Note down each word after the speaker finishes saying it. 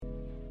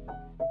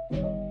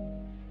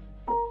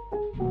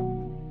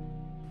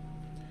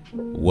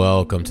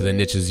Welcome to The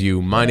Niche Is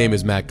You. My name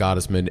is Matt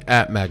Gottesman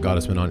at Matt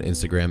Gottesman on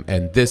Instagram,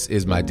 and this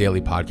is my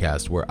daily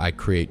podcast where I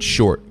create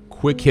short,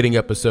 quick-hitting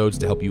episodes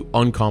to help you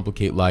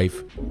uncomplicate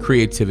life,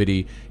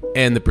 creativity,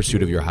 and the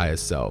pursuit of your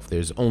highest self.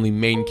 There's only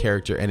main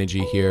character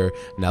energy here.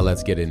 Now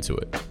let's get into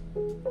it.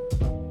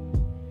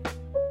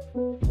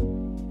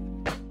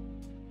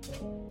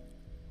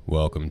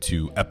 Welcome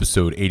to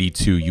episode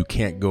 82. You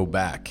can't go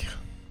back.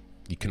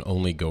 You can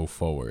only go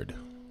forward.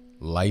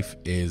 Life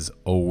is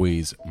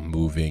always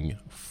moving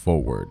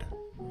forward.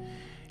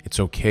 It's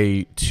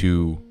okay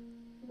to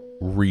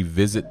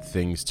revisit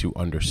things to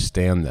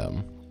understand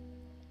them,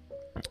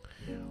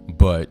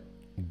 but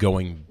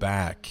going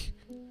back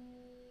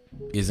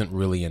isn't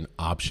really an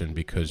option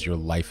because your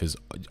life is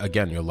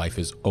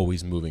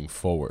always moving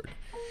forward.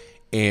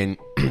 And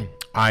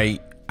I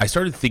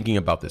started thinking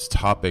about this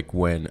topic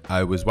when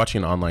I was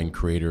watching an online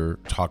creator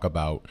talk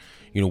about,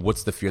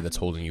 what's the fear that's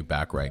holding you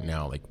back right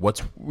now? Like,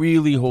 what's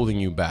really holding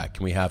you back?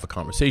 Can we have a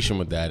conversation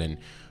with that? And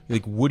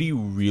like, what are you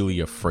really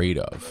afraid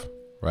of?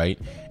 Right.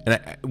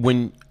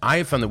 And I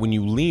have found that when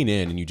you lean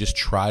in and you just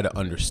try to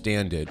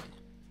understand it,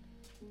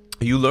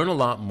 you learn a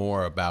lot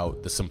more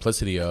about the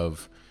simplicity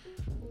of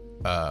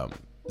the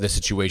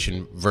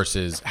situation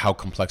versus how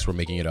complex we're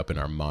making it up in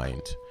our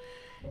mind.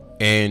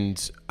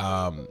 And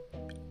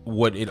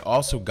what it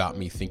also got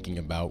me thinking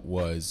about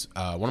was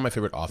one of my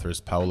favorite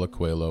authors, Paulo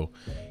Coelho.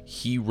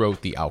 He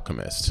wrote The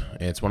Alchemist,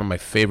 and it's one of my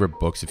favorite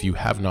books. If you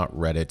have not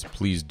read it,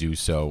 please do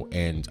so.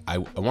 And I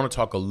want to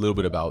talk a little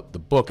bit about the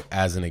book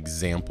as an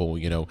example.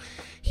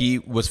 He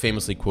was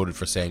famously quoted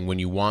for saying, when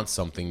you want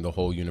something, the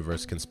whole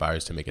universe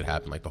conspires to make it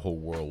happen. Like the whole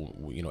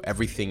world,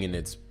 everything in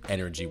its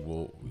energy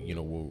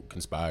will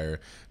conspire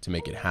to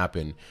make it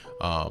happen.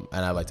 And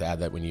I like to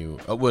add that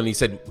when he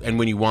said, and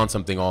when you want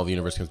something, all the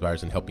universe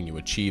conspires in helping you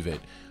achieve it.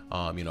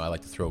 I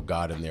like to throw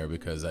God in there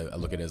because I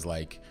look at it as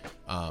like,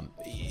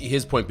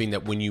 his point being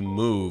that when you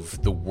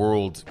move, the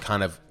world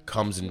kind of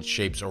comes and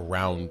shapes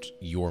around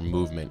your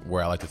movement.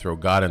 Where I like to throw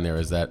God in there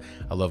is that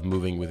I love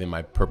moving within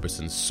my purpose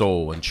and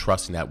soul and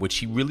trusting that, which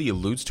he really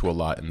alludes to a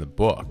lot in the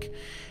book,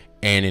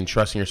 and in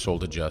trusting your soul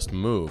to just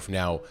move.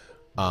 Now,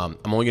 I'm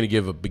only going to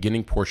give a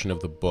beginning portion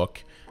of the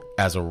book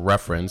as a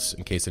reference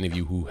in case any of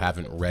you who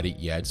haven't read it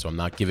yet. So I'm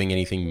not giving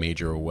anything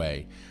major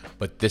away,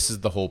 but this is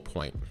the whole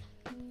point.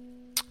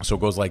 So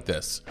it goes like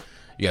this.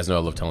 You guys know I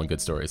love telling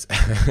good stories.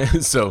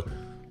 So,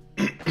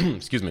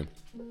 excuse me.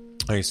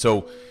 All right,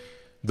 so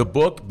the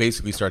book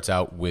basically starts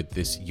out with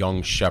this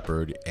young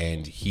shepherd,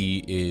 and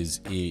he is,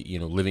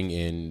 living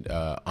in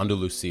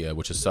Andalusia,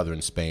 which is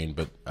southern Spain.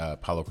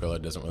 But Paulo Coelho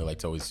doesn't really like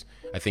to always.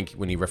 I think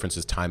when he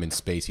references time and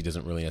space, he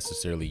doesn't really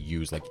necessarily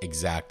use like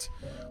exact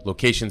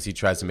locations. He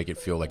tries to make it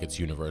feel like it's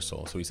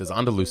universal. So he says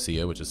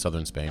Andalusia, which is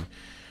southern Spain,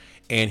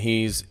 and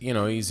he's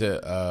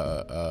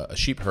a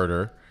sheep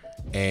herder.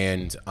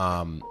 And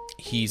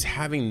he's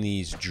having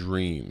these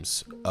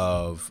dreams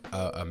of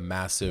a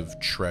massive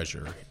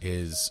treasure,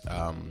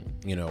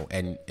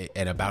 and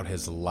about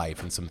his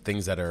life and some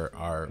things that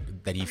are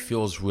that he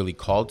feels really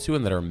called to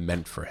and that are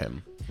meant for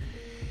him.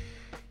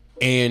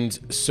 And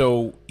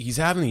so he's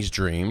having these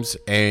dreams,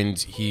 and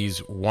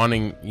he's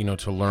wanting,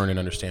 to learn and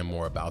understand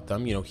more about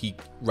them. He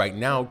right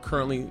now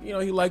currently,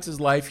 he likes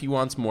his life. He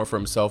wants more for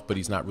himself, but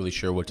he's not really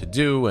sure what to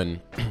do, and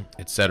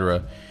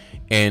etc.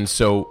 And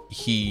so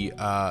he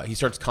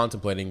starts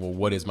contemplating, well,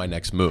 what is my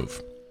next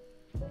move?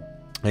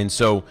 And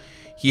so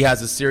he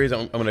has a series.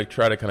 I'm going to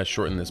try to kind of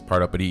shorten this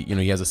part up, but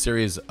he has a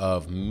series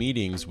of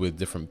meetings with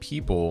different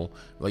people,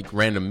 like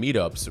random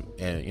meetups,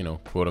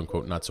 and quote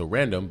unquote not so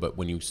random. But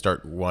when you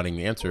start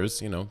wanting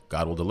answers,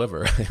 God will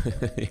deliver,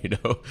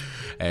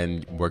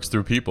 and works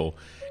through people,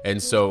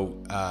 and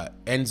so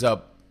ends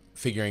up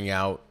figuring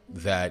out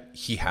that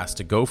he has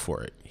to go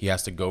for it. He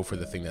has to go for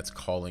the thing that's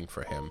calling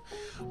for him.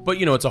 But,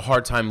 it's a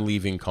hard time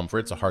leaving comfort.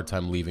 It's a hard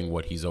time leaving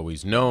what he's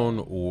always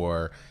known,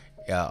 or,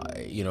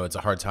 it's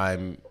a hard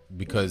time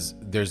because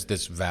there's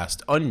this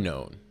vast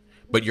unknown,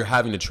 but you're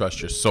having to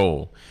trust your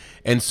soul.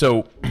 And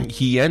so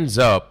he ends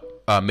up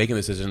making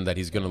the decision that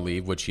he's going to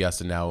leave, which he has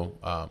to now,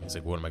 he's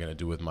like, what am I going to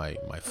do with my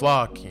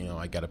flock?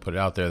 I got to put it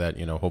out there that,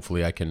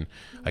 hopefully I can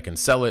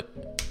sell it.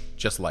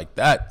 Just like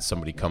that,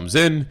 somebody comes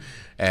in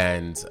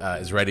and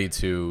is ready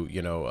to,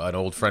 an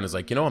old friend is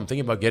like, I'm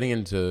thinking about getting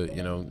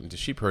into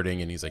sheep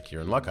herding. And he's like,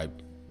 you're in luck.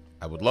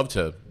 I would love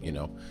to,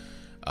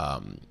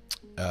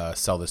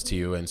 sell this to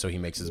you. And so he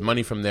makes his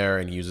money from there,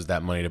 and he uses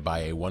that money to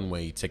buy a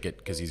one-way ticket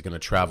because he's going to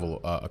travel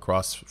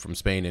across from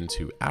Spain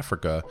into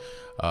Africa,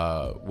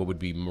 what would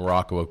be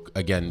Morocco.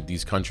 Again,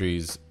 these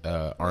countries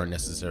aren't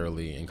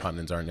necessarily, and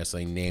continents aren't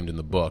necessarily named in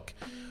the book.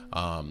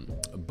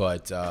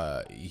 But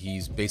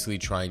he's basically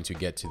trying to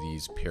get to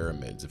these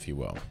pyramids, if you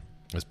will,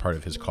 as part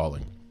of his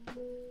calling,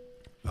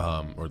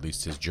 or at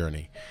least his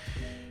journey.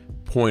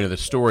 Point of the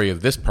story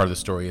of this part of the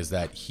story is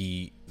that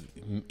he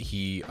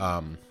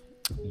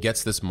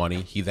gets this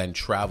money. He then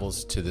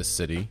travels to this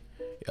city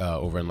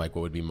over in like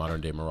what would be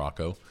modern day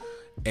Morocco,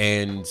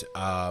 and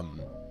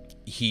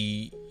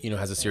he,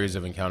 has a series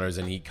of encounters,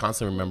 and he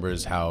constantly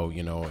remembers how,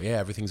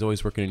 everything's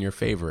always working in your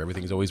favor.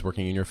 Everything's always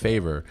working in your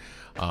favor.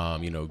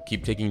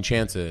 Keep taking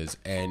chances.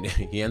 And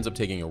he ends up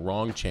taking a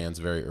wrong chance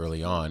very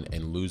early on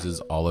and loses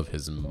all of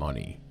his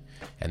money.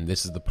 And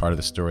this is the part of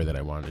the story that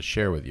I wanted to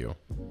share with you.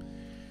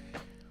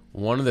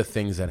 One of the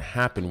things that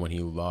happened when he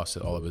lost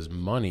all of his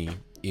money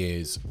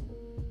is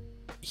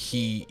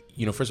he,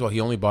 first of all, he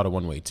only bought a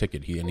one-way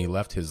ticket. He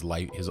left his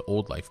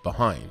old life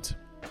behind.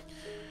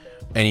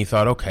 And he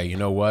thought, okay, you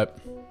know what?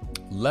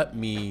 Let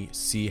me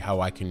see how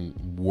I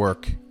can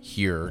work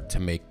here to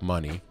make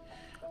money,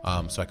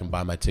 so I can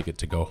buy my ticket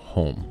to go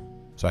home,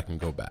 so I can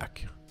go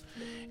back.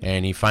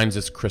 And he finds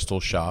this crystal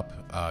shop,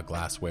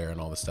 glassware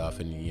and all the stuff,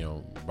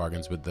 and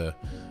bargains with the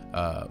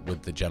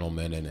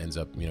gentleman, and ends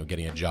up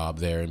getting a job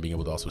there and being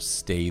able to also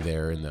stay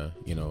there in the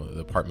the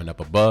apartment up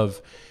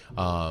above,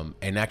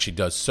 and actually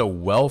does so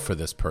well for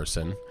this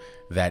person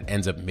that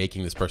ends up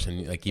making this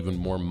person like even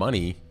more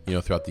money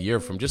throughout the year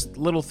from just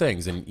little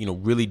things, and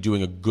really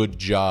doing a good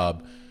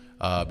job,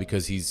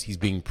 because he's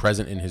being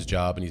present in his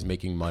job, and he's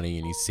making money,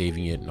 and he's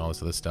saving it and all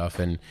this other stuff.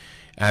 And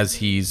as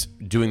he's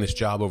doing this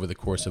job over the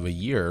course of a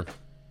year,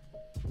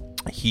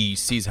 he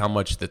sees how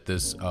much that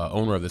this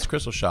owner of this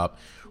crystal shop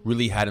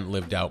really hadn't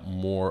lived out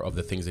more of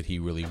the things that he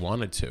really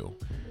wanted to.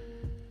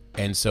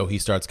 And so he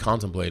starts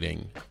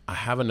contemplating, I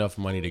have enough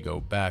money to go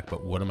back,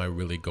 but what am I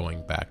really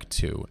going back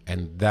to?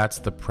 And that's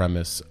the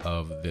premise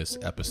of this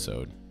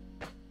episode.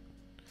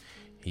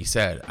 He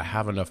said, I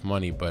have enough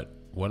money, but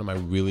what am I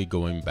really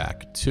going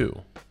back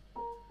to?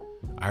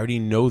 I already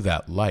know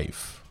that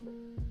life.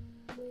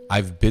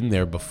 I've been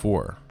there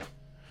before.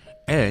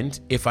 And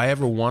if I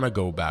ever want to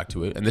go back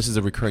to it, and this is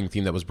a recurring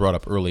theme that was brought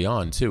up early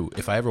on too,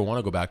 if I ever want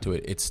to go back to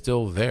it, it's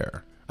still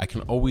there. I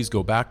can always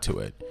go back to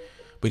it.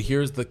 But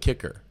here's the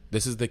kicker.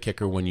 This is the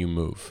kicker when you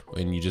move,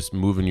 and you just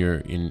move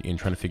in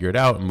trying to figure it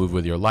out and move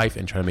with your life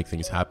and try to make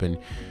things happen.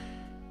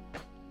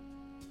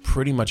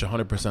 Pretty much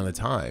 100% of the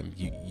time,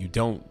 you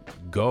don't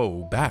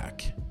go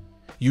back.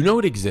 You know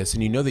it exists,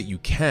 and you know that you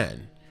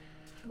can.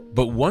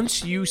 But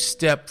once you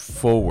step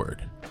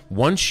forward,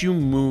 once you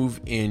move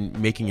in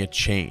making a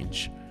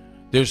change,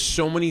 there's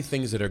so many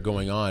things that are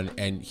going on,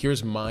 and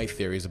here's my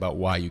theories about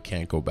why you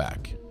can't go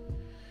back.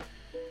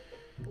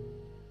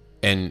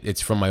 And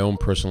it's from my own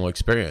personal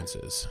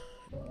experiences.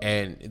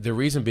 And the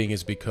reason being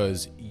is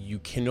because you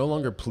can no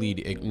longer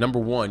plead, number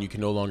one, you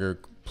can no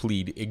longer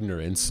plead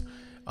ignorance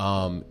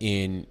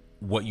in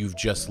what you've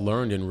just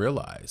learned and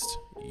realized.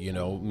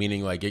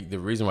 Meaning like the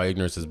reason why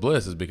ignorance is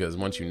bliss is because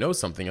once you know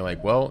something, you're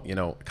like, well,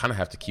 I kind of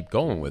have to keep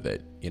going with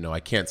it. I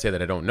can't say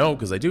that I don't know,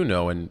 because I do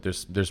know, and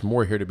there's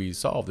more here to be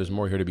solved. There's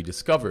more here to be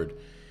discovered.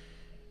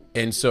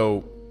 And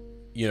so,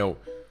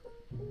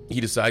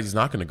 he decides he's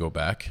not going to go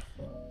back.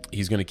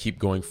 He's going to keep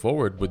going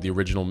forward with the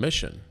original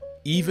mission,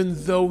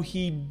 even though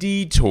he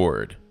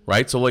detoured,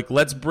 right? So like,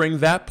 let's bring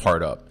that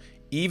part up.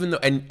 Even though,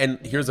 and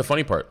here's the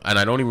funny part, and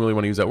I don't even really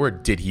want to use that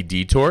word. Did he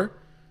detour?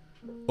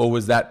 Or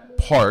was that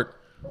part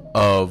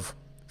of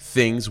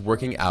things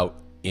working out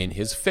in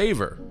his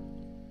favor?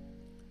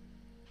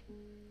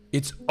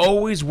 It's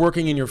always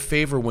working in your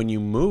favor when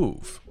you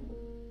move.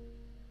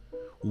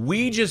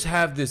 We just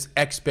have this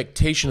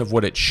expectation of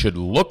what it should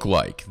look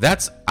like.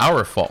 That's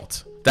our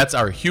fault. That's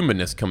our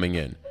humanness coming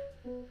in.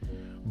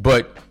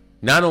 But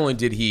not only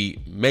did he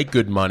make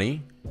good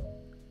money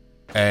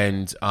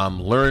and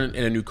learn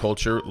in a new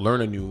culture,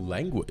 learn a new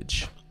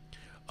language,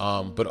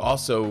 but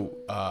also,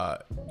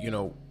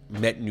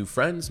 met new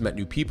friends, met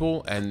new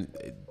people, and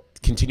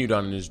continued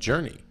on in his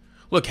journey.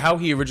 Look, how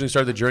he originally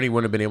started the journey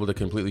wouldn't have been able to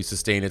completely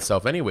sustain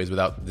itself anyways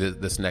without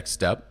this next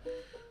step.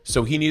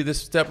 So he needed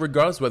this step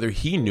regardless whether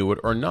he knew it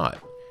or not.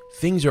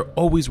 Things are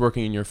always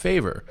working in your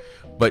favor.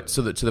 But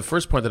so that to the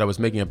first point that I was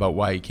making about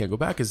why he can't go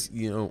back is,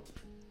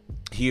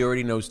 he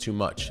already knows too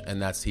much,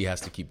 and that's he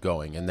has to keep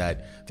going, and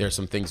that there's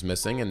some things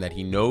missing, and that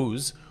he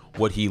knows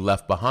what he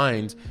left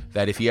behind,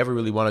 that if he ever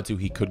really wanted to,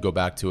 he could go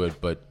back to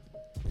it, but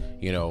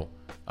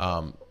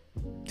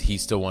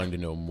he's still wanting to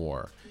know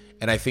more.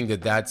 And I think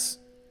that that's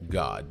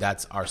God.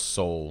 That's our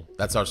soul.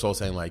 That's our soul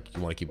saying, like,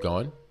 you want to keep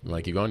going? You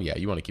want to keep going? Yeah,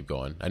 you want to keep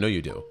going. I know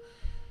you do.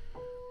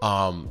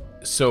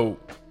 So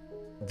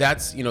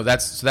that's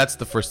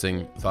the first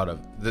thing thought of.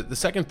 The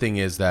second thing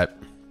is that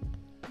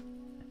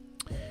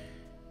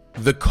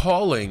the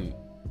calling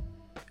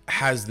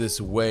has this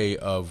way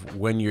of,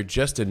 when you're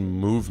just in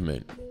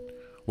movement,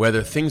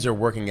 whether things are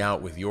working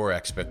out with your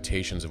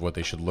expectations of what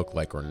they should look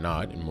like or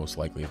not, and most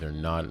likely they're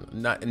not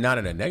in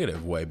a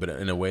negative way, but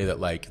in a way that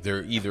like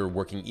they're either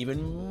working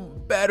even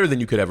better than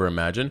you could ever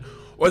imagine,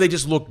 or they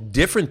just look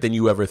different than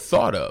you ever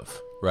thought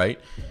of, right?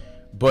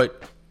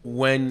 But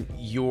when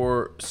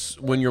you're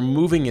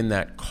moving in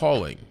that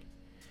calling,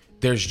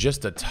 there's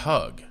just a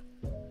tug.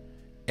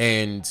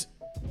 And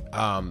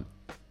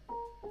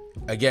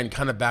again,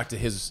 kind of back to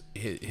his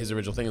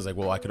original thing is like,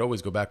 well, I could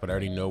always go back, but I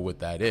already know what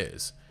that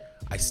is.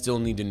 I still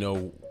need to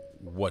know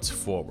what's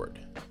forward.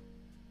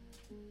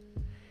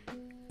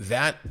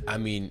 That,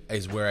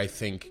 is where I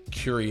think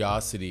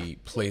curiosity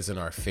plays in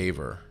our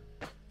favor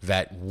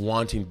that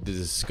wanting to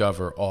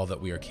discover all that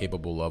we are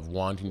capable of,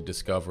 wanting to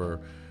discover,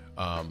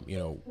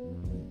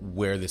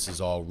 where this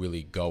is all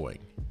really going.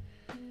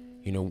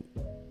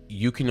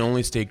 You can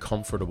only stay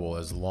comfortable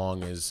as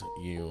long as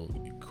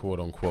you, quote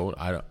unquote,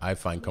 I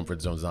find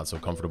comfort zones not so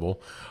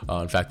comfortable.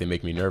 In fact, they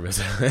make me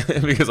nervous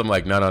because I'm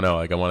like, no.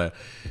 Like I want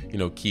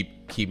to,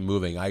 keep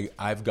moving.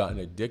 I've gotten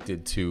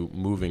addicted to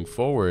moving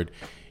forward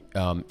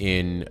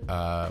in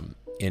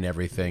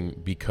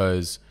everything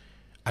because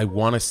I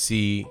want to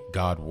see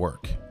God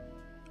work.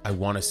 I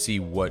want to see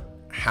what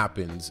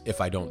happens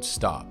if I don't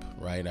stop,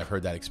 right? I've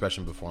heard that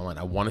expression before online.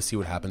 I want to see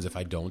what happens if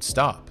I don't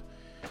stop.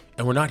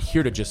 And we're not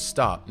here to just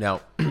stop.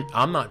 Now,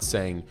 I'm not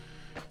saying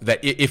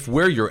that if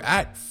where you're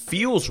at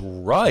feels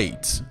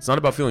right, it's not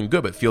about feeling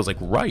good, but it feels like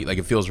right, like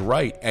it feels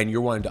right, and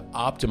you're wanting to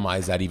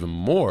optimize that even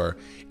more,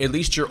 at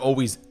least you're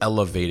always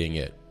elevating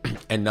it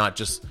and not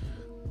just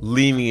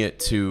leaving it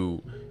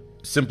to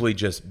simply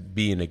just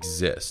be and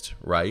exist,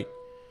 right?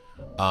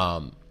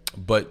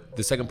 But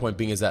the second point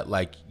being is that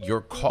like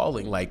your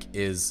calling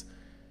is,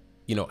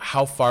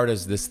 how far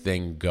does this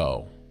thing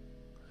go?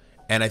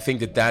 And I think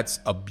that that's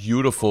a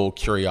beautiful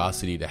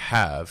curiosity to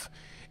have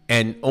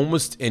and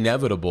almost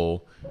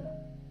inevitable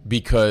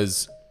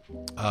because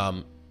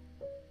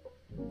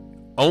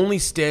only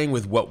staying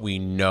with what we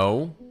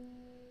know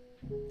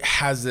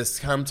has this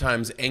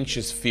sometimes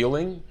anxious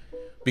feeling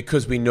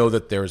because we know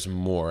that there's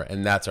more,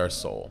 and that's our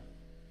soul,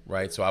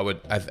 right? So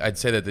I'd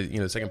say that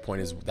the second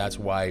point is that's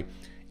why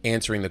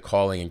answering the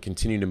calling and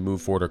continuing to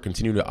move forward or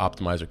continue to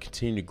optimize or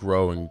continue to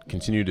grow and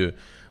continue to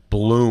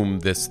bloom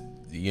this,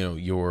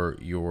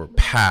 your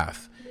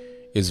path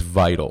is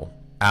vital,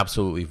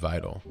 absolutely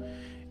vital.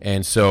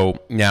 And so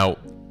now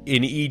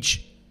in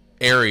each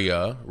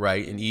area,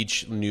 right, in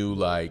each new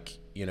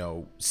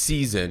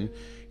season,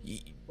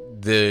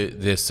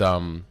 this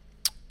young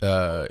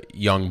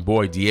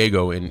boy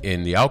Diego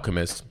in The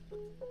Alchemist,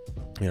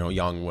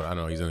 young, I don't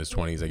know, he's in his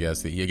 20s, I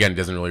guess. He again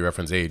doesn't really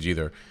reference age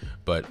either,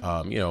 but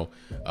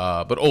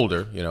but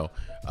older,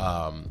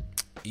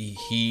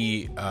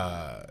 he's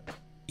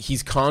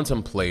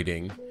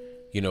contemplating,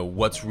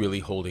 what's really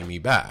holding me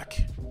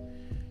back,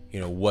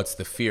 what's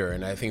the fear.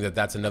 And I think that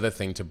that's another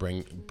thing to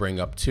bring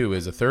up too,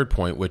 is a third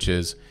point, which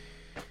is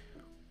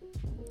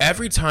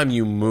every time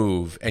you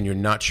move and you're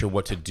not sure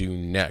what to do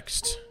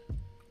next,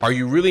 are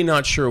you really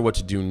not sure what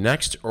to do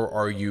next, or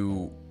are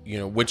you,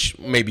 which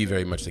may be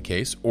very much the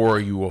case, or are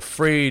you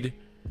afraid,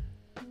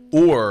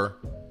 or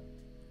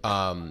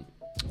are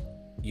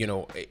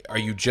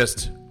you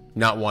just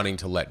not wanting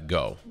to let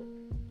go,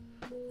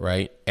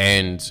 right?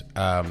 And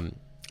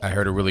I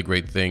heard a really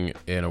great thing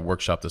in a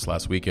workshop this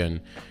last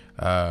weekend.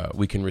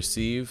 We can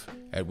receive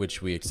at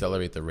which we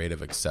accelerate the rate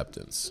of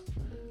acceptance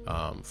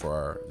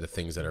for the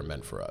things that are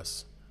meant for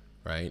us,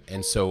 right?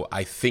 And so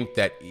I think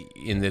that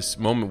in this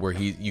moment where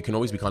you can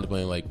always be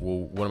contemplating like,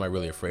 well, what am I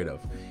really afraid of?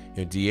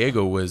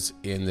 Diego was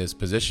in this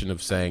position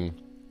of saying,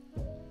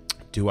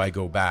 do I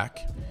go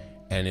back?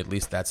 And at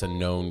least that's a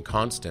known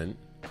constant.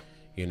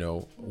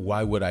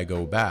 Why would I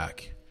go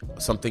back?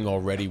 Something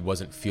already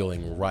wasn't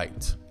feeling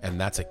right. And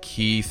that's a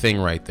key thing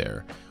right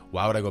there.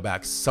 Why would I go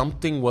back?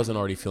 Something wasn't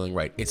already feeling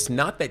right. It's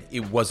not that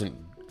it wasn't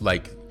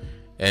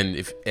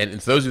and for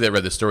those of you that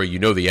read the story,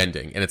 the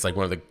ending. And it's like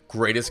one of the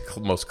greatest,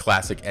 most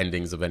classic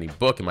endings of any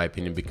book, in my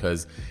opinion,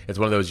 because it's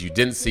one of those you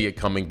didn't see it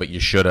coming, but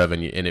you should have,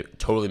 and it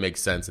totally makes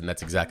sense. And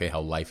that's exactly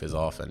how life is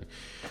often.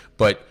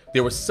 But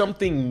there was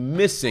something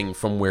missing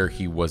from where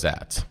he was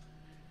at.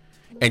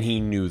 And he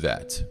knew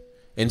that.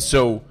 And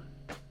so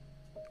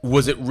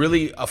was it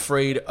really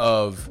afraid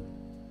of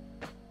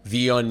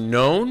the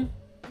unknown?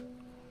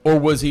 Or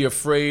was he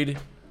afraid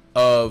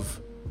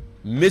of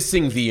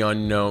missing the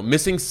unknown,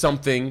 missing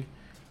something,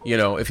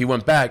 if he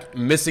went back,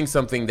 missing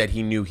something that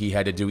he knew he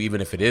had to do,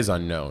 even if it is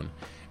unknown?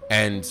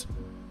 And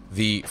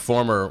the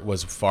former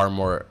was far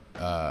more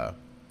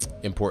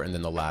important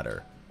than the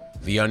latter.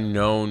 The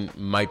unknown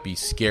might be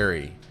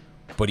scary,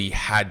 but he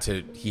had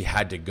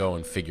to go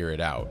and figure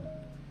it out.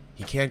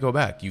 You can't go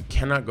back. You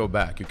cannot go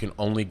back. You can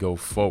only go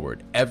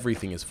forward.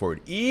 Everything is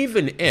forward.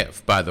 Even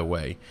if, by the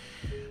way,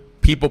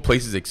 people,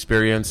 places,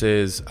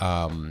 experiences,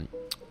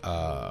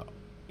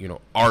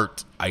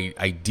 art,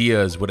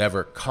 ideas,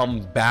 whatever,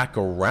 come back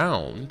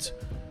around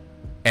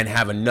and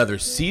have another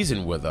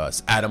season with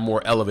us at a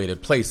more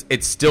elevated place,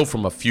 it's still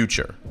from a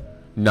future,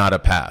 not a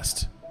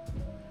past,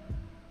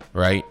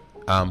 right?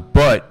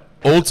 But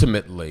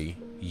ultimately,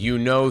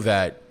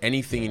 that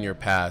anything in your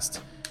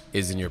past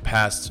is in your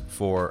past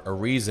for a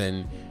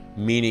reason,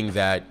 meaning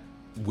that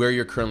where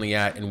you're currently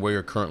at and where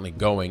you're currently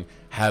going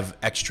have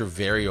extra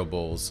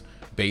variables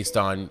based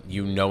on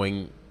you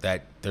knowing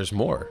that there's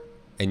more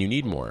and you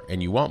need more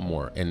and you want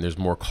more and there's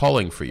more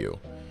calling for you.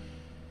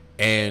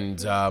 And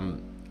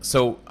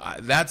so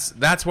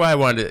that's why I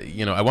wanted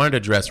to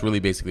address really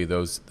basically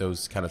those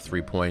kind of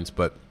 3 points.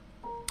 And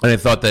I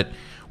thought that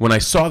when I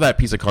saw that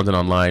piece of content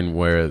online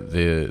where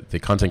the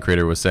content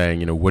creator was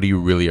saying, what are you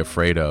really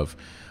afraid of?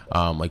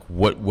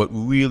 What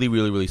really,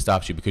 really, really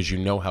stops you, because you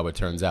know how it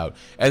turns out.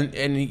 And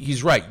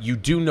he's right. You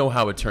do know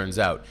how it turns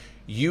out.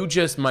 You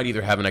just might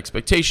either have an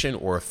expectation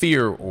or a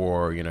fear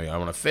or, you know, I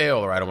want to fail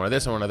or I don't want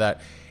this, I want that.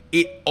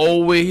 It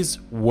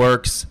always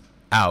works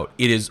out.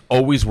 It is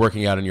always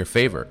working out in your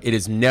favor. It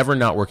is never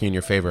not working in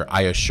your favor.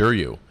 I assure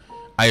you.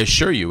 I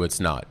assure you it's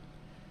not.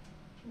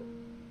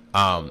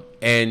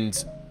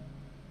 And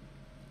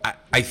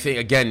I think,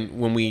 again,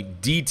 when we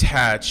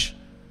detach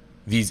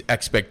these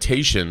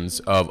expectations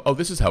of, oh,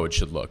 this is how it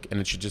should look,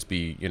 and it should just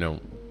be, you know,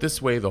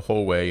 this way the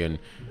whole way, and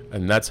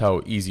that's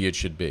how easy it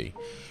should be.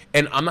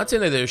 And I'm not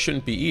saying that there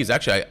shouldn't be ease.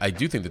 Actually, I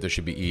do think that there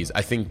should be ease.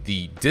 I think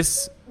the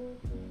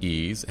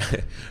dis-ease,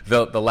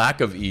 the lack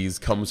of ease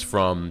comes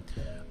from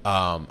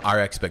our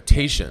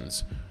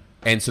expectations.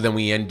 And so then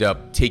we end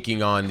up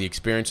taking on the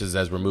experiences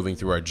as we're moving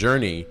through our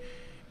journey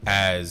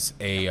as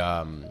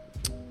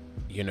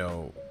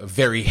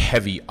very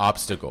heavy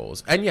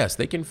obstacles. And yes,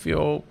 they can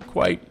feel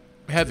quite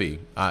heavy.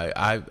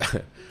 I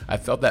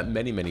felt that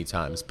many, many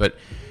times. But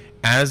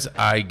as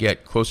I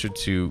get closer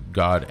to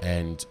God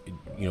and,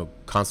 you know,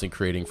 constantly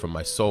creating from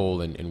my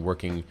soul and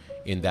working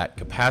in that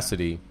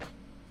capacity,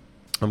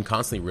 I'm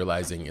constantly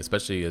realizing,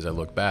 especially as I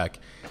look back,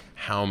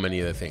 how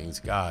many of the things,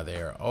 God,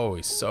 they are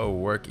always so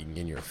working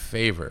in your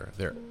favor.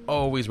 They're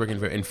always working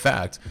for. In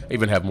fact, I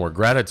even have more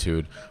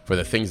gratitude for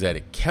the things that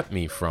it kept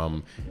me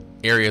from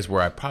areas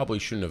where I probably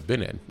shouldn't have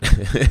been in.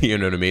 You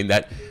know what I mean?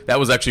 That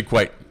was actually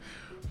quite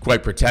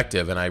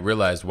protective. And I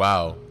realized,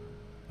 wow,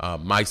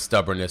 my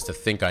stubbornness to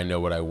think I know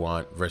what I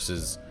want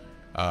versus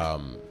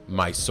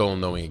my soul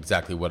knowing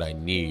exactly what I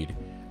need,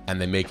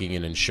 and then making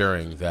and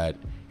ensuring that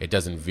it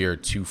doesn't veer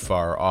too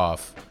far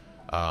off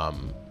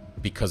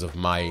because of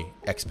my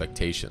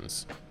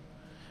expectations.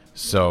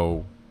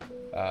 So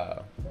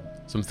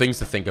some things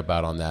to think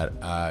about on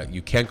that.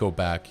 You can't go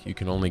back. You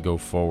can only go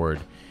forward.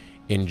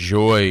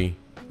 Enjoy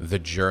the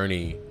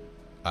journey.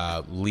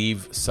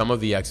 Leave some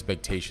of the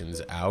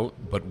expectations out,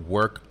 but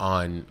work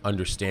on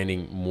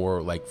understanding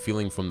more, like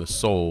feeling from the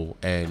soul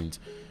and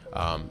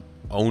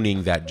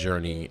owning that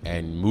journey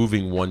and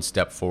moving one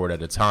step forward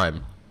at a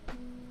time.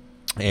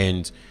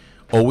 And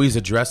always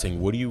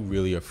addressing, what are you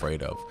really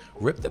afraid of?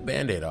 Rip the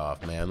Band-Aid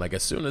off, man. Like,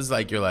 as soon as,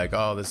 like, you're like,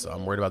 oh, this,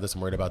 I'm worried about this,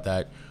 I'm worried about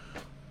that,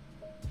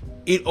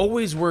 it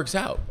always works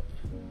out.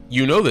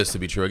 You know this to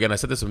be true. Again, I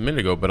said this a minute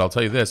ago, but I'll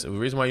tell you this. The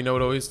reason why you know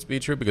it always to be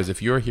true, because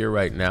if you're here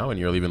right now and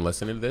you're even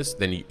listening to this,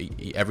 then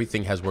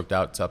everything has worked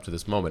out up to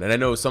this moment. And I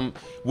know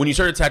when you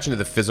start attaching to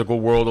the physical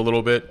world a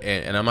little bit,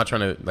 and I'm not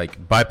trying to,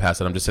 like,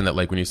 bypass it. I'm just saying that,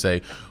 like, when you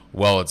say,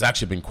 well, it's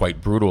actually been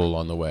quite brutal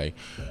along the way.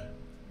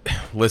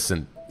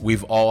 Listen,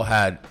 we've all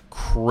had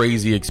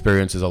crazy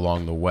experiences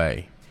along the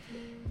way.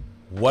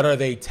 What are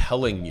they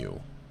telling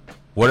you?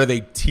 What are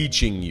they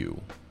teaching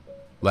you?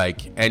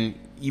 Like, and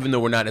even though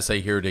we're not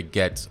necessarily here to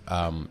get,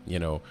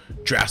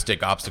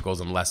 drastic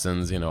obstacles and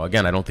lessons,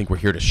 again, I don't think we're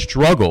here to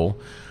struggle.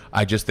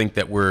 I just think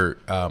that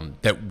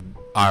that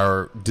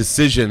our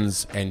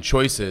decisions and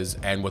choices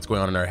and what's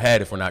going on in our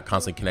head, if we're not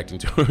constantly connecting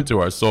to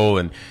our soul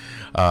and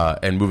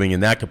moving in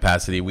that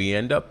capacity, we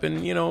end up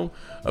in,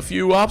 a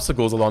few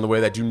obstacles along the way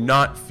that do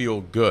not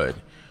feel good.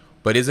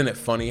 But isn't it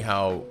funny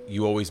how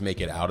you always make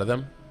it out of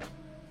them?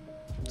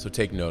 So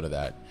take note of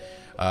that.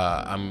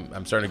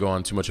 I'm starting to go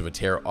on too much of a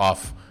tear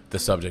off the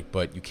subject,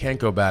 but you can't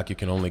go back. You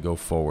can only go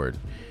forward.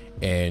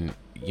 And,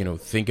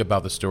 think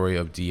about the story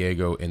of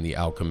Diego in The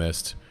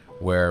Alchemist,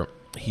 where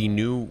he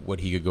knew what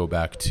he could go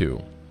back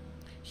to.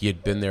 He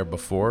had been there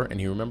before, and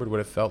he remembered what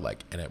it felt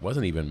like. And it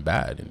wasn't even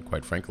bad. And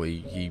quite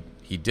frankly,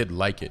 he did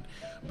like it,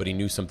 but he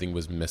knew something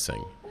was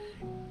missing.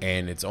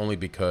 And it's only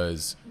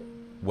because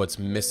what's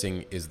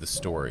missing is the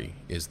story,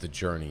 is the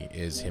journey,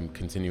 is him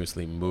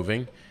continuously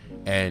moving.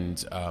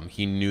 And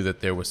he knew that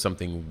there was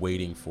something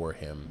waiting for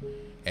him.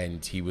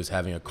 And he was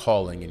having a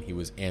calling, and he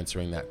was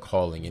answering that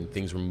calling. And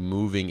things were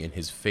moving in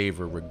his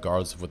favor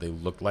regardless of what they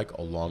looked like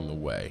along the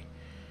way.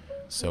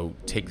 So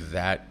take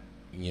that,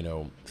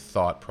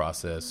 thought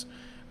process.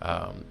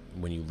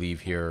 When you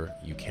leave here,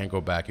 you can't go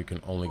back. You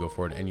can only go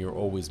forward. And you're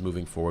always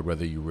moving forward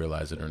whether you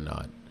realize it or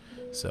not.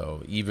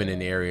 So even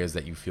in areas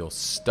that you feel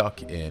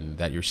stuck in,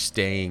 that you're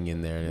staying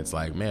in there, and it's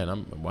like, man,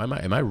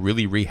 am I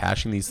really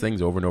rehashing these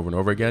things over and over and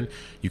over again?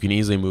 You can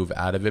easily move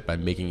out of it by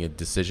making a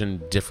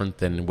decision different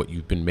than what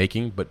you've been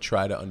making, but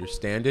try to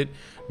understand it,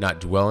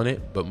 not dwell in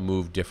it, but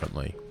move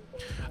differently.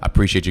 I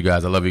appreciate you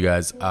guys. I love you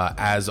guys.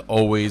 As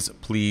always,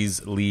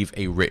 please leave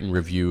a written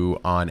review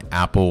on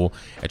Apple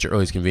at your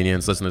earliest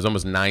convenience. Listen, there's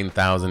almost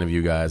 9,000 of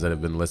you guys that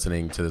have been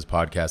listening to this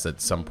podcast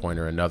at some point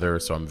or another,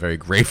 so I'm very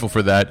grateful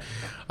for that.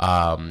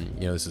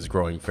 This is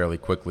growing fairly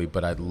quickly,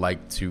 but I'd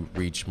like to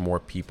reach more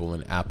people,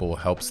 and Apple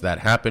helps that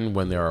happen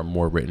when there are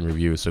more written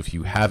reviews. So if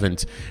you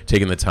haven't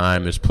taken the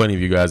time, there's plenty of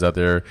you guys out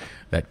there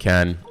that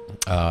can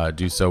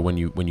do so when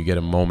you get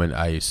a moment.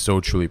 I so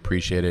truly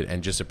appreciate it,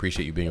 and just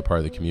appreciate you being a part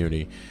of the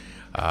community.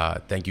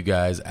 Thank you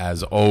guys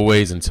as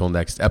always. Until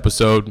next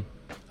episode,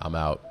 I'm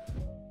out.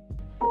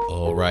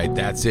 All right,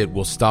 that's it.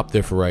 We'll stop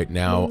there for right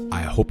now.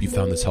 I hope you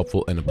found this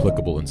helpful and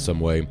applicable in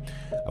some way.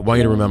 I want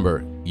you to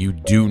remember, you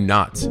do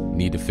not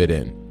need to fit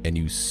in, and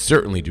you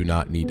certainly do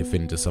not need to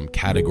fit into some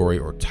category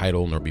or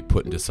title nor be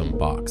put into some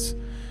box.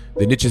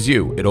 The niche is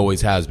you. It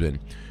always has been.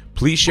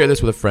 Please share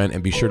this with a friend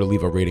and be sure to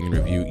leave a rating and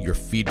review. Your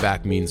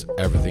feedback means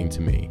everything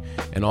to me.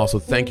 And also,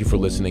 thank you for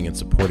listening and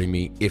supporting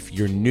me. If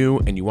you're new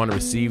and you want to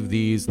receive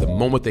these the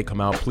moment they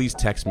come out, please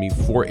text me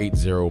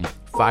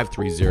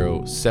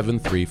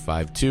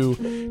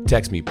 480-530-7352.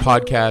 Text me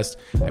podcast.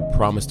 I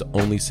promise to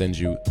only send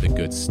you the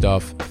good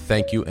stuff.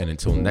 Thank you. And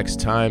until next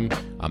time,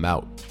 I'm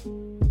out.